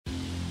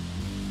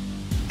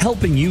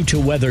helping you to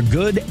weather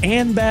good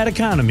and bad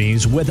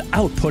economies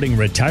without putting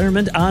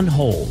retirement on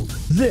hold.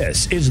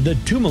 This is the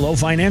Tumalo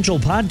Financial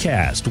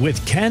Podcast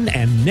with Ken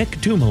and Nick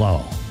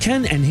Tumalo.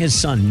 Ken and his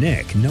son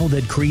Nick know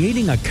that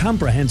creating a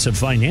comprehensive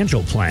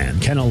financial plan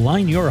can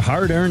align your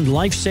hard-earned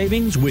life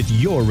savings with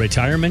your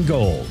retirement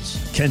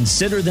goals.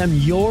 Consider them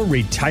your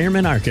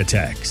retirement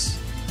architects.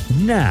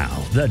 Now,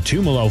 the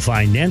Tumalo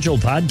Financial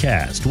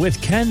Podcast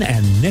with Ken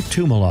and Nick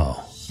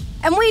Tumalo.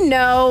 And we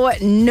know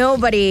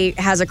nobody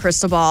has a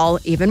crystal ball,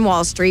 even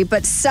Wall Street,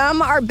 but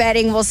some are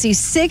betting we'll see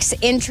 6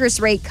 interest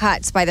rate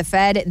cuts by the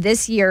Fed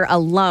this year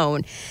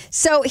alone.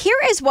 So here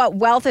is what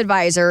wealth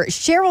advisor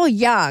Cheryl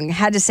Young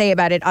had to say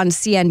about it on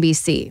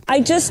CNBC. I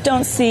just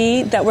don't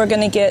see that we're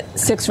going to get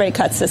 6 rate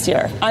cuts this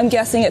year. I'm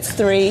guessing it's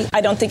 3.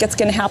 I don't think it's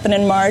going to happen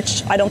in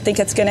March. I don't think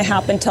it's going to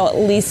happen till at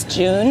least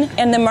June.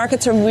 And the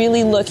markets are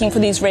really looking for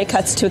these rate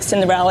cuts to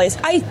extend the rallies.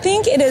 I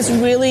think it is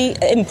really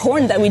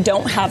important that we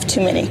don't have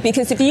too many,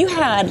 because if you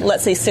had,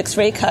 let's say, 6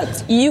 rate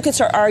cuts, you could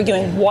start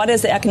arguing what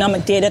is the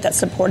economic data that's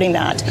supporting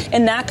that.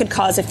 And that could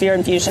cause a fear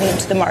infusion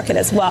into the market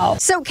as well.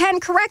 So, Ken,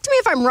 correct me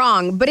if I'm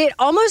wrong, but it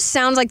almost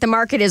sounds like the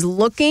market is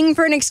looking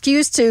for an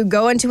excuse to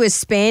go into a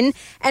spin.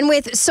 And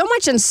with so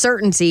much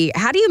uncertainty,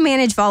 how do you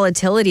manage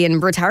volatility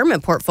in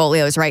retirement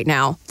portfolios right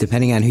now?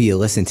 Depending on who you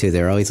listen to,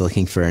 they're always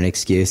looking for an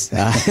excuse.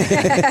 I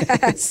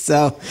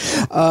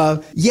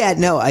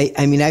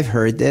mean, I've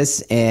heard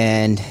this,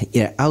 and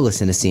I'll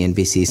listen to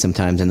CNBC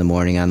sometimes in the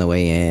morning on the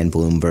way in,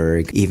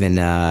 Bloomberg, even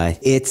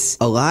it's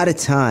a lot of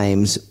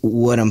times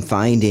what I'm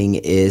finding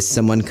is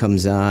someone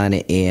comes on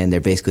and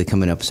they're basically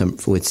coming up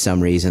with some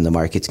reason the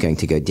market's going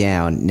to go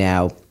down.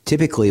 Now,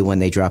 typically, when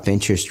they drop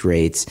interest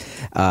rates,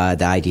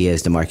 the idea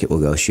is the market will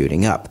go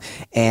shooting up.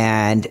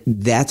 And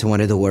that's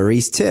one of the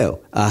worries, too.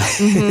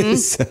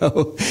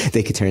 So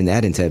they could turn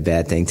that into a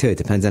bad thing, too. It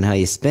depends on how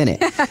you spin it.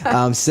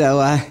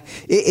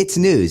 It's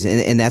news.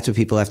 And that's what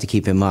people have to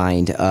keep in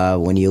mind.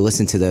 When you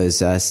listen to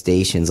those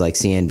stations like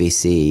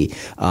CNBC,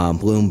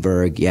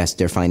 Bloomberg, yes,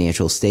 they're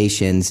financial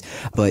stations.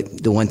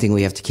 But the one thing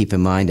we have to keep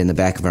in mind in the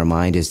back of our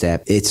mind is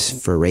that it's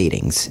for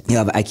ratings.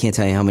 I can't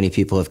tell you how many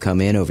people have come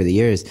in over the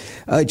years.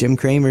 Oh, Jim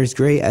Cramer's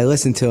great. I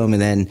listened to him,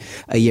 and then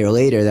a year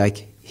later,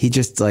 he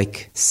just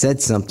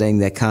said something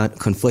that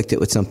conflicted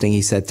with something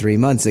he said 3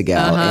 months ago.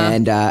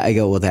 And I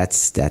go, well,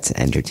 that's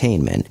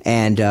entertainment.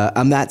 And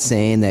I'm not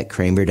saying that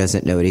Cramer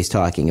doesn't know what he's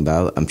talking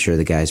about. I'm sure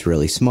the guy's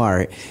really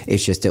smart.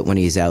 It's just that when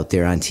he's out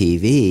there on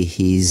TV,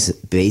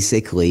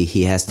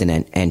 he has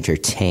to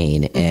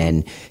entertain,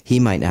 and he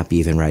might not be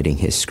even writing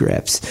his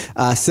scripts.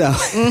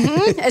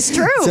 It's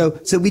true.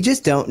 So we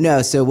just don't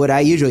know. So what I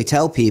usually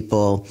tell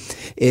people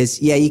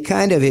is, you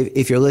kind of,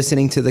 if you're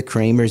listening to the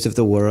Cramers of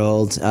the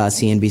world,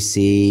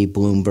 CNBC,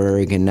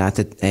 Bloomberg, and not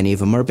that any of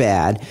them are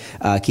bad,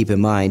 keep in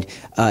mind,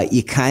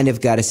 you kind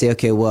of got to say,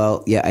 okay,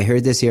 well, I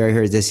heard this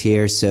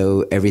here,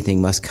 so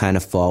everything must kind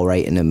of fall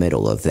right in the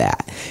middle of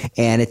that.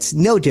 And it's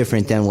no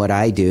different than what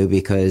I do,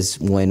 because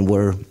when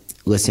we're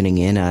listening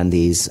in on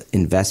these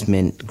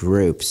investment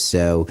groups.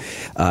 So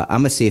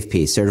I'm a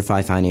CFP,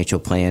 Certified Financial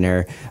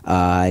Planner.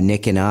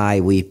 Nick and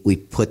I, we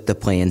put the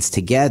plans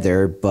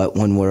together, but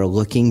when we're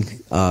looking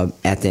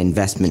at the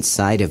investment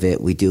side of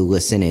it, we do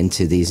listen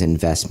into these they're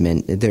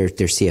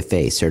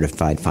CFA,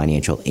 Certified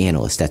Financial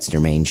Analysts. That's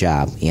their main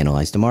job,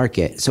 analyze the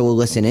market. So we'll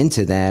listen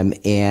into them,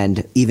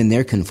 and even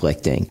they're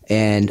conflicting.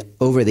 And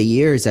over the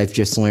years, I've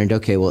just learned,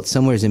 okay, well, it's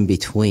somewhere in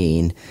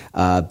between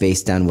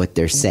based on what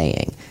they're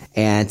saying.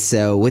 And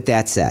so with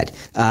that said,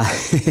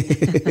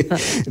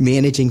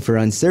 managing for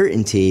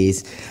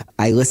uncertainties,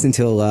 I listen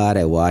to a lot,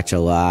 I watch a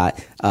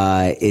lot.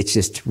 It's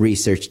just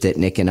research that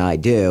Nick and I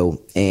do.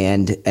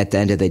 And at the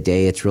end of the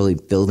day, it's really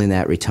building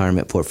that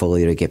retirement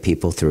portfolio to get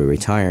people through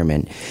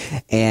retirement.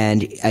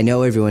 And I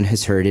know everyone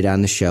has heard it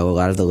on the show. A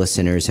lot of the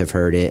listeners have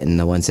heard it, and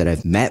the ones that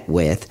I've met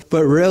with.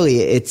 But really,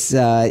 it's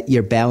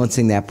you're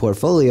balancing that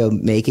portfolio,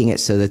 making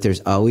it so that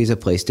there's always a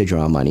place to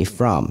draw money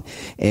from.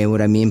 And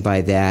what I mean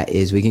by that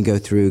is we can go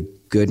through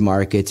good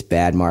markets,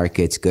 bad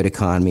markets, good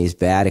economies,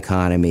 bad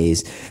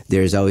economies.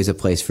 There's always a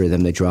place for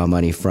them to draw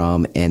money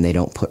from, and they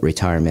don't put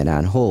retirement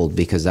on hold,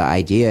 because the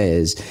idea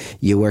is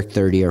you work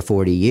 30 or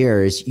 40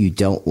 years. You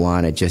don't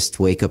want to just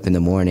wake up in the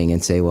morning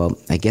and say, well,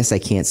 I guess I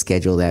can't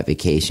schedule that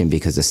vacation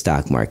because the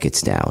stock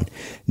market's down.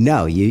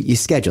 No, you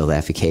schedule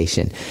that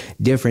vacation.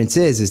 Difference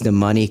is the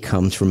money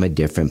comes from a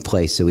different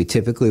place. So we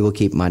typically will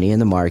keep money in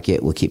the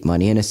market. We'll keep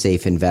money in a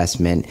safe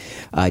investment.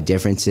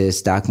 Difference is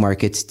stock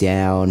market's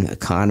down,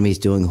 economy's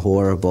doing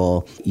horrible.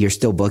 You're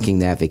still booking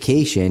that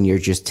vacation. You're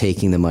just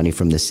taking the money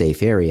from the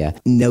safe area.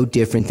 No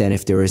different than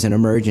if there was an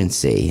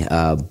emergency.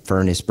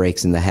 Furnace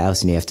breaks in the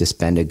house and you have to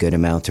spend a good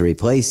amount to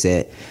replace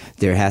it.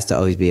 There has to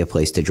always be a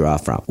place to draw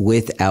from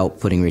without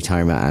putting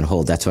retirement on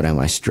hold. That's what I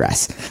want to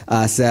stress.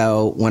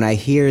 So when I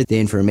hear the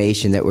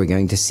information that we're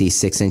going to see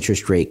 6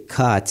 interest rate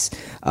cuts,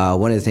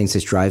 one of the things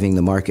that's driving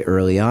the market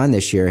early on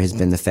this year has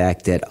been the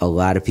fact that a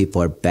lot of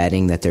people are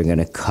betting that they're going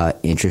to cut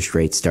interest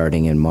rates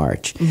starting in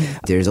March. Mm-hmm.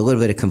 There's a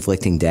little bit of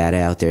conflicting data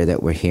data out there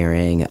that we're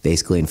hearing.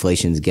 Basically,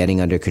 inflation's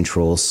getting under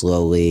control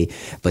slowly,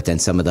 but then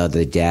some of the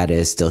other data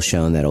is still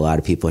showing that a lot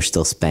of people are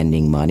still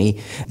spending money.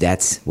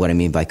 That's what I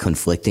mean by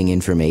conflicting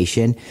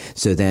information.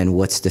 So then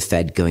what's the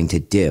Fed going to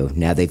do?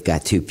 Now they've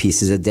got two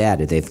pieces of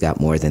data. They've got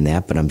more than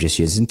that, but I'm just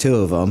using two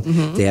of them.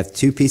 Mm-hmm. They have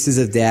two pieces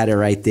of data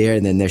right there,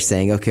 and then they're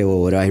saying, okay,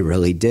 well, what do I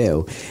really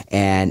do?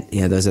 And,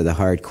 those are the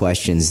hard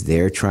questions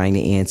they're trying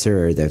to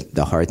answer, or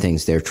the hard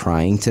things they're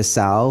trying to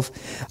solve.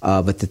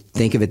 But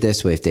think of it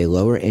this way. If they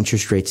lower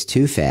interest rates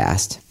too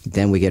fast,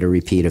 then we get a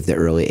repeat of the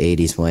early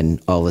 80s when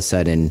all of a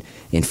sudden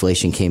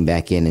inflation came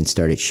back in and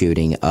started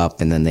shooting up,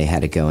 and then they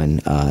had to go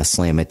and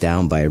slam it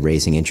down by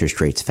raising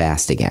interest rates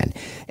fast again.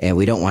 And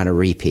we don't want to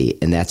repeat.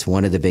 And that's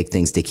one of the big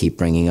things they keep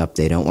bringing up.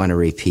 They don't want to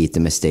repeat the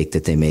mistake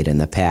that they made in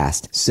the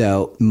past.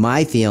 So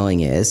my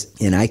feeling is,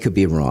 and I could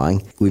be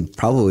wrong, we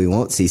probably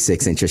won't see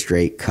 6 interest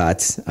rate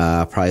cuts,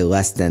 probably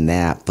less than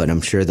that, but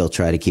I'm sure they'll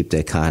try to keep the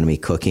economy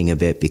cooking a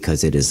bit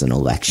because it is an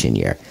election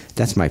year.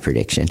 That's my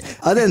prediction.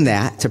 Other than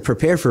that, to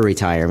prepare for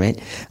retirement,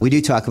 we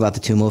do talk about the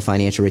Tumalo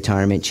Financial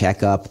Retirement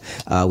Checkup.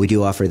 We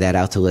do offer that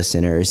out to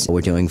listeners.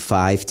 We're doing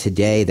 5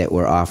 today that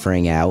we're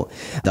offering out.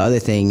 The other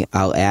thing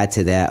I'll add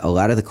to that, a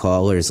lot of the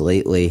callers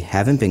lately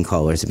haven't been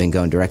callers, have been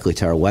going directly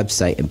to our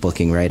website and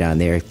booking right on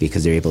there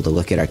because they're able to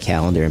look at our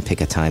calendar and pick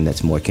a time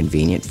that's more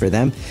convenient for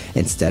them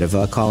instead of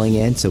calling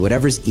in. So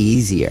whatever's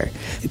easier,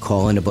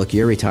 call in to book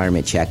your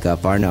retirement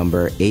checkup. Our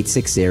number,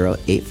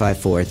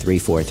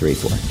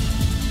 860-854-3434.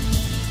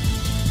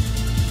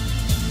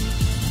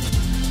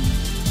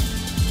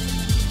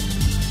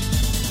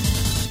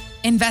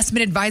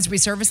 Investment advisory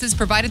services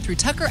provided through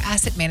Tucker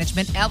Asset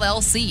Management,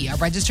 LLC, a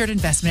registered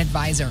investment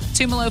advisor.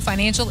 Tumalo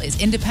Financial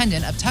is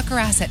independent of Tucker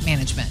Asset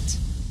Management.